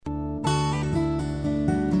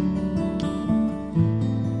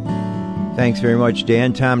Thanks very much,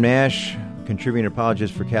 Dan. Tom Nash, contributing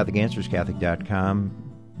apologist for Catholic Answers, Catholic.com,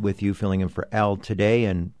 with you, filling in for Al today.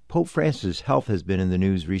 And Pope Francis' health has been in the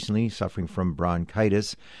news recently, suffering from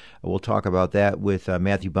bronchitis. We'll talk about that with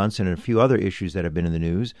Matthew Bunson and a few other issues that have been in the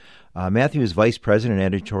news. Matthew is Vice President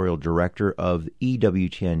and Editorial Director of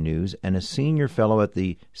EWTN News and a Senior Fellow at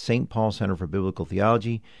the St. Paul Center for Biblical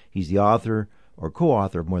Theology. He's the author or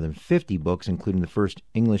co-author of more than 50 books, including the first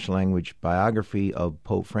English-language biography of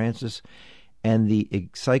Pope Francis and the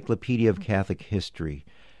Encyclopedia of Catholic History.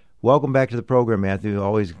 Welcome back to the program, Matthew.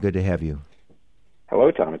 Always good to have you. Hello,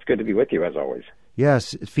 Tom. It's good to be with you, as always.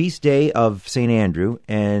 Yes, feast day of St. Andrew,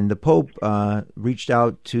 and the Pope reached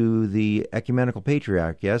out to the Ecumenical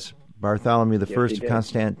Patriarch, yes, Bartholomew I of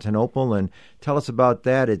Constantinople, and tell us about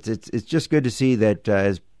that. It's just good to see that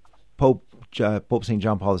as Pope St.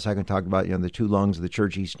 John Paul II talked about, the two lungs of the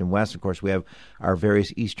Church, East and West. Of course, we have our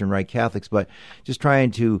various Eastern Rite Catholics, but just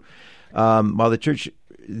trying to, while the Church,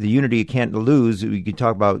 the unity you can't lose, we can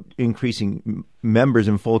talk about increasing members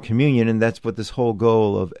in full communion, and that's what this whole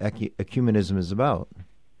goal of ecumenism is about.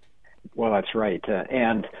 Well, that's right.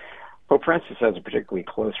 And Pope Francis has a particularly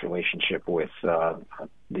close relationship with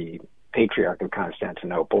the Patriarch of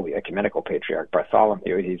Constantinople, the Ecumenical Patriarch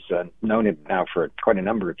Bartholomew. He's known him now for quite a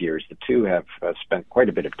number of years. The two have spent quite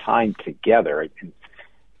a bit of time together.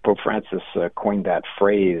 Pope Francis coined that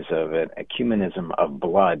phrase of an ecumenism of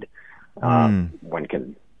blood. One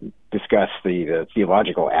can discuss the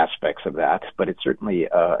theological aspects of that, but it's certainly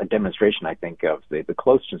a demonstration, I think, of the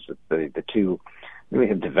closeness that the two really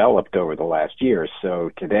have developed over the last year.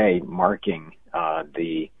 So today, marking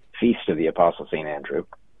the feast of the Apostle St. Andrew,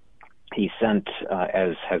 he sent,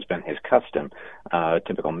 as has been his custom, a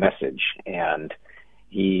typical message. And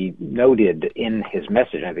he noted in his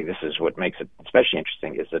message, and I think this is what makes it especially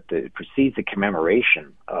interesting, is that it precedes the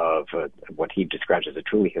commemoration of what he describes as a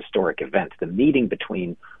truly historic event, the meeting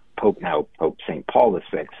between Pope St. Paul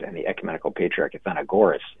VI and the Ecumenical Patriarch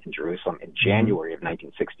Athenagoras in Jerusalem in January of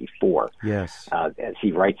 1964. Yes. As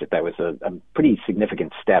he writes it, that was a pretty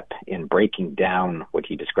significant step in breaking down what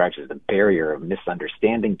he describes as the barrier of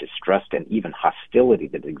misunderstanding, distrust, and even hostility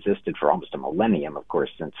that existed for almost a millennium, of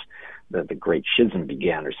course, since the great schism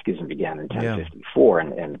began in 1054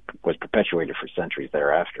 and was perpetuated for centuries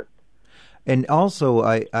thereafter. And also,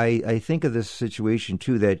 I think of this situation,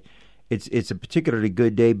 too, that it's a particularly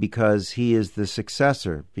good day because he is the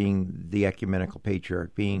successor, being the Ecumenical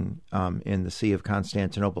Patriarch, being in the See of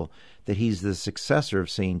Constantinople, that he's the successor of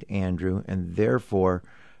St. Andrew, and therefore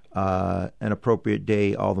an appropriate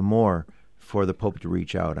day all the more for the Pope to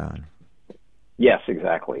reach out on. Yes,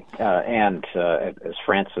 exactly. And as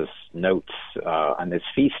Francis notes, on this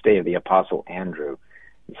feast day of the Apostle Andrew,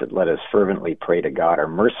 he said, "Let us fervently pray to God, our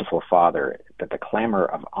merciful Father, that the clamor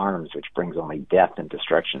of arms which brings only death and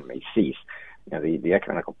destruction may cease." The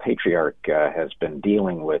Ecumenical Patriarch has been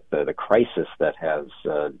dealing with the crisis that has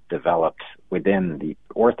developed within the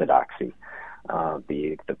Orthodoxy,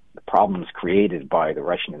 the problems created by the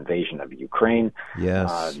Russian invasion of Ukraine,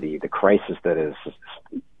 yes, the crisis that is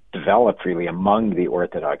developed really among the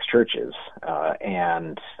Orthodox churches,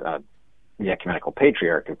 and the Ecumenical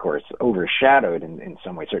Patriarch, of course, overshadowed in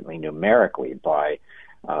some way, certainly numerically, by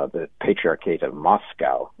the Patriarchate of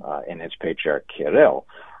Moscow and its Patriarch Kirill.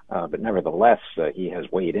 But nevertheless, he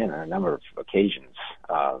has weighed in on a number of occasions,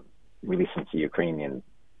 really since the Ukrainian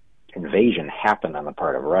invasion happened on the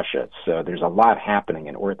part of Russia. So there's a lot happening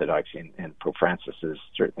in Orthodoxy, and Pope Francis is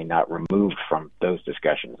certainly not removed from those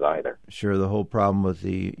discussions either. Sure, the whole problem with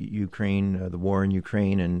the Ukraine, the war in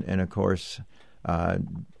Ukraine, and of course,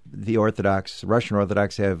 the Russian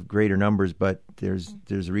Orthodox have greater numbers, but there's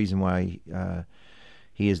a reason why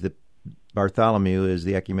he is Bartholomew is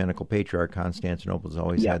the Ecumenical Patriarch. Constantinople has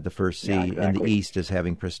always had the first see, exactly. in the East as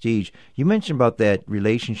having prestige. You mentioned about that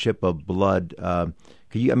relationship of blood.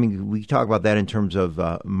 We talk about that in terms of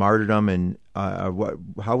martyrdom, and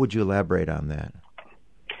how would you elaborate on that?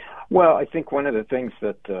 Well, I think one of the things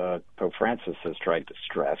that Pope Francis has tried to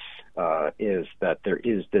stress is that there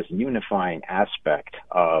is this unifying aspect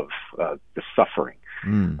of the suffering.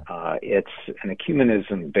 It's an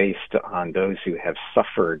ecumenism based on those who have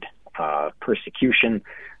suffered persecution,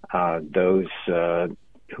 those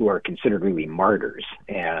who are considered really martyrs.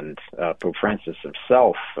 And Pope Francis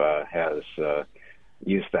himself has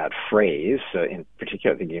used that phrase, in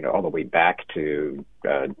particular, I think, all the way back to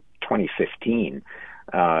 2015.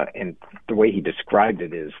 And the way he described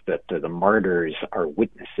it is that the martyrs are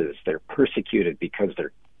witnesses. They're persecuted because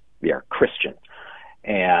they are Christian,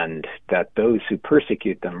 and that those who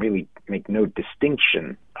persecute them really make no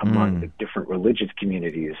distinction among the different religious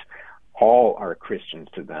communities all are Christians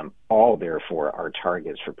to them. All, therefore, are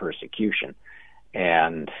targets for persecution.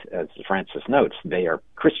 And as Francis notes, they are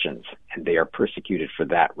Christians, and they are persecuted for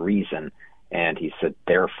that reason. And he said,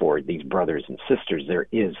 therefore, these brothers and sisters, there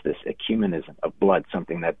is this ecumenism of blood,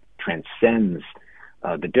 something that transcends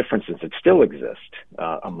the differences that still exist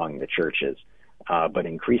among the churches. But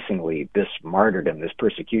increasingly, this martyrdom, this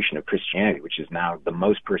persecution of Christianity, which is now the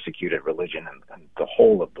most persecuted religion in the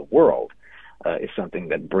whole of the world, is something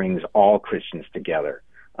that brings all Christians together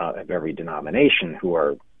of every denomination who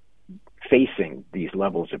are facing these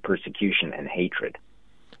levels of persecution and hatred.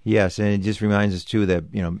 Yes, and it just reminds us, too, that,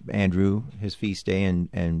 Andrew, his feast day,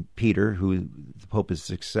 and Peter, who the Pope is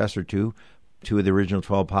successor to, two of the original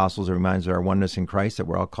 12 apostles, it reminds us of our oneness in Christ, that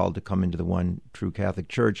we're all called to come into the one true Catholic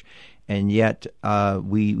Church. And yet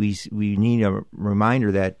we need a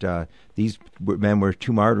reminder that these men were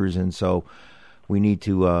two martyrs, and so we need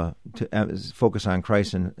to focus on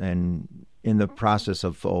Christ and in the process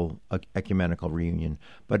of full ecumenical reunion.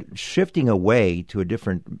 But shifting away to a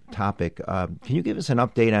different topic, can you give us an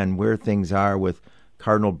update on where things are with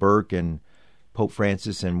Cardinal Burke and Pope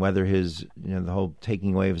Francis, and whether his, the whole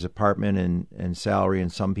taking away of his apartment and salary,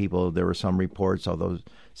 and some people, there were some reports, although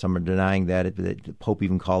some are denying that the Pope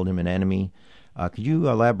even called him an enemy. Could you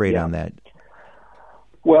elaborate on that?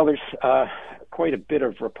 Well, there's quite a bit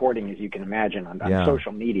of reporting, as you can imagine, on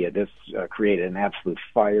social media. This created an absolute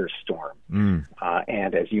firestorm.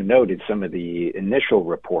 And as you noted, some of the initial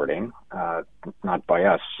reporting, not by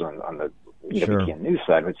us on the EWTN news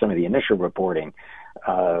side, but some of the initial reporting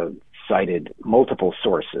cited multiple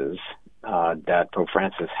sources that Pope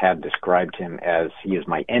Francis had described him as, he is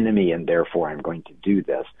my enemy and therefore I'm going to do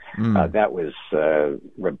this. That was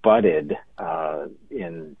rebutted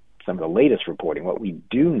in some of the latest reporting. What we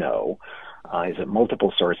do know is that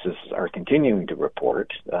multiple sources are continuing to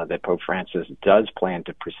report that Pope Francis does plan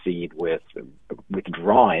to proceed with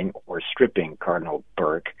withdrawing or stripping Cardinal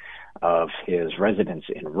Burke of his residence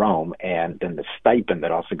in Rome, and then the stipend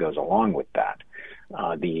that also goes along with that.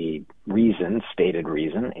 The stated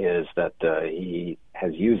reason, is that he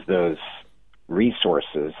has used those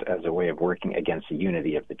resources as a way of working against the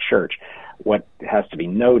unity of the Church. What has to be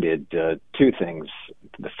noted, two things.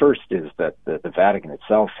 The first is that the Vatican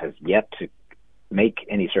itself has yet to make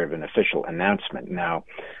any sort of an official announcement. Now,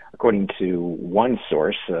 according to one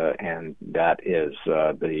source, and that is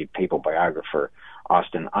the papal biographer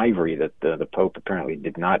Austin Ivory, that the Pope apparently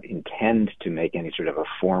did not intend to make any sort of a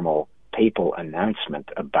formal papal announcement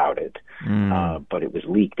about it, but it was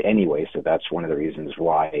leaked anyway, so that's one of the reasons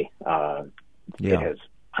why it has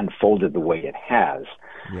unfolded the way it has.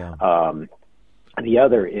 The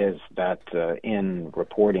other is that in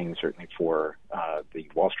reporting, certainly for the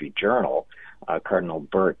Wall Street Journal, Cardinal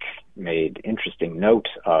Burke made interesting note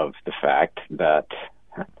of the fact that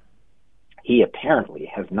he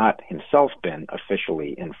apparently has not himself been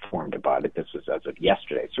officially informed about it. This was as of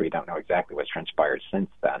yesterday, so we don't know exactly what's transpired since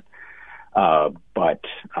then. But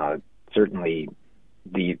certainly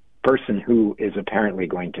the person who is apparently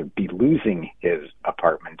going to be losing his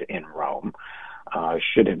apartment in Rome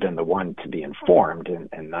should have been the one to be informed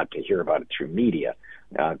and not to hear about it through media.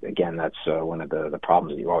 Again, that's one of the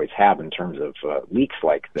problems that you always have in terms of leaks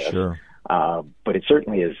like this. Sure. But it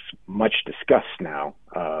certainly is much discussed now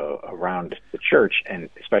around the Church, and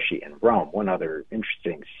especially in Rome. One other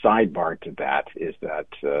interesting sidebar to that is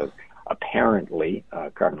that apparently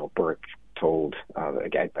Cardinal Burke told,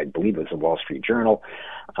 I believe it was the Wall Street Journal,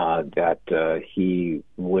 that he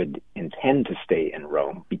would intend to stay in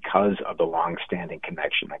Rome because of the long-standing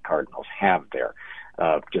connection that cardinals have there.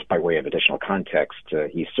 Just by way of additional context,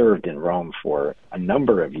 he served in Rome for a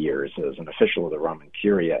number of years as an official of the Roman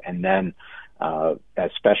Curia, and then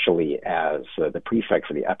especially as the prefect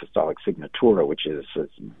for the Apostolic Signatura, which is, as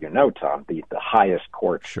you know, Tom, the highest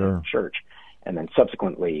court in the Church. And then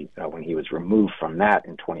subsequently, when he was removed from that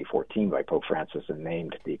in 2014 by Pope Francis and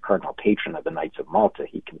named the cardinal patron of the Knights of Malta,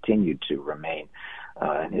 he continued to remain.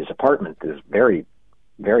 And his apartment is very,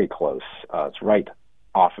 very close. It's right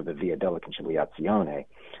off of the Via della Conciliazione.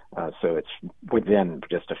 So it's within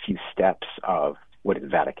just a few steps of what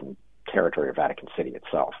is Vatican territory or Vatican City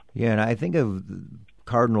itself. Yeah, and I think of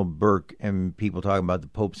Cardinal Burke and people talking about the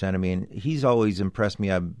Pope's enemy, and he's always impressed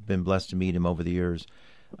me. I've been blessed to meet him over the years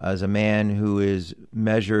as a man who is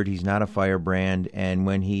measured. He's not a firebrand, and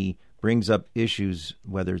when he brings up issues,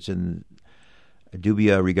 whether it's in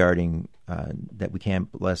dubia regarding that we can't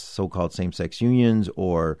bless so-called same-sex unions,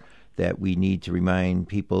 or that we need to remind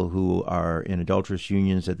people who are in adulterous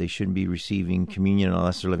unions that they shouldn't be receiving communion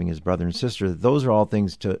unless they're living as brother and sister, those are all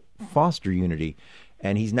things to foster unity.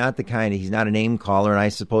 And he's not a name caller, and I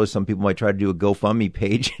suppose some people might try to do a GoFundMe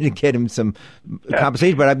page to get him some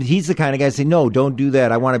compensation. But he's the kind of guy to say, no, don't do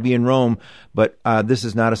that. I want to be in Rome, but this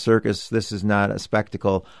is not a circus. This is not a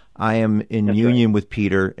spectacle. I am in union with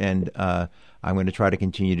Peter, and I'm going to try to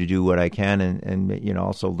continue to do what I can and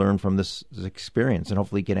also learn from this experience, and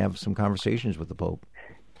hopefully can have some conversations with the Pope.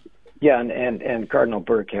 Yeah, and Cardinal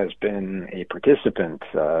Burke has been a participant,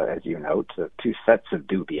 as you note, of two sets of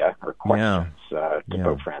dubia, or questions, to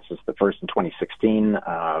Pope Francis. The first in 2016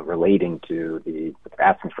 relating to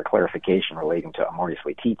asking for clarification relating to Amoris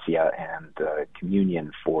Laetitia and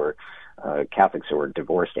communion for Catholics who are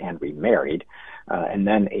divorced and remarried. And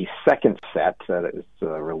then a second set that was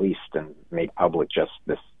released and made public just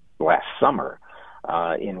this last summer,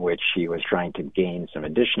 in which he was trying to gain some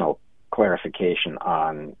additional clarification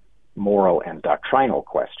on moral and doctrinal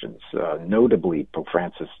questions. Notably, Pope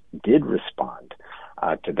Francis did respond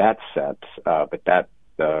to that set, but that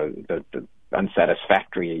the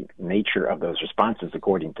unsatisfactory nature of those responses,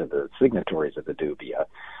 according to the signatories of the dubia,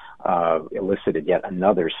 elicited yet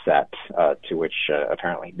another set to which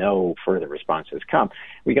apparently no further response has come.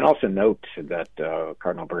 We can also note that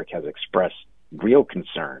Cardinal Burke has expressed real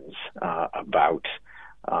concerns about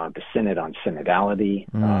the Synod on synodality,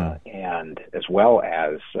 and as well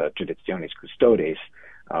as Traditionis Custodes,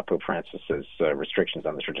 Pope Francis's restrictions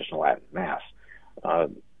on the traditional Latin Mass.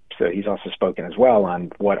 So he's also spoken as well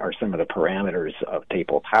on what are some of the parameters of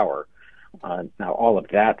papal power. Now, all of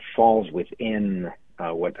that falls within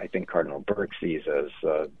what I think Cardinal Burke sees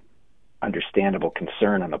as understandable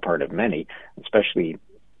concern on the part of many, especially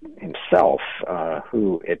himself,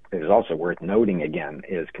 who it is also worth noting again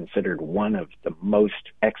is considered one of the most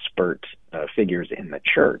expert figures in the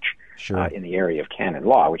Church in the area of canon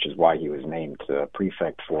law, which is why he was named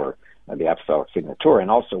prefect for the Apostolic Signatura,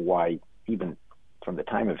 and also why even from the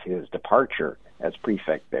time of his departure as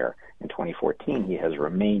prefect there in 2014, he has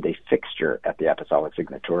remained a fixture at the Apostolic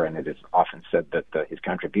Signatura, and it is often said that his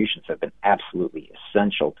contributions have been absolutely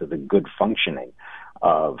essential to the good functioning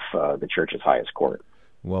of the Church's highest court.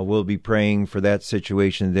 Well, we'll be praying for that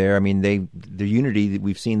situation there. I mean, the unity,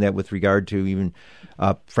 we've seen that with regard to even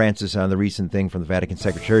Francis on the recent thing from the Vatican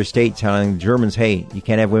Secretary of State telling the Germans, hey, you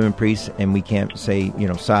can't have women priests, and we can't say,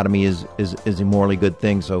 sodomy is a morally good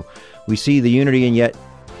thing. So we see the unity, and yet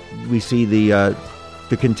we see the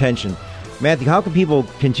contention. Matthew, how can people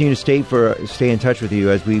continue to stay in touch with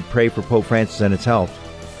you as we pray for Pope Francis and its health?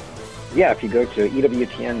 Yeah, if you go to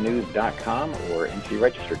ewtnnews.com or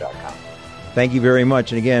ncregister.com. Thank you very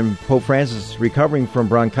much. And again, Pope Francis recovering from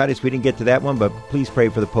bronchitis. We didn't get to that one, but please pray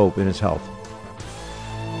for the Pope and his health.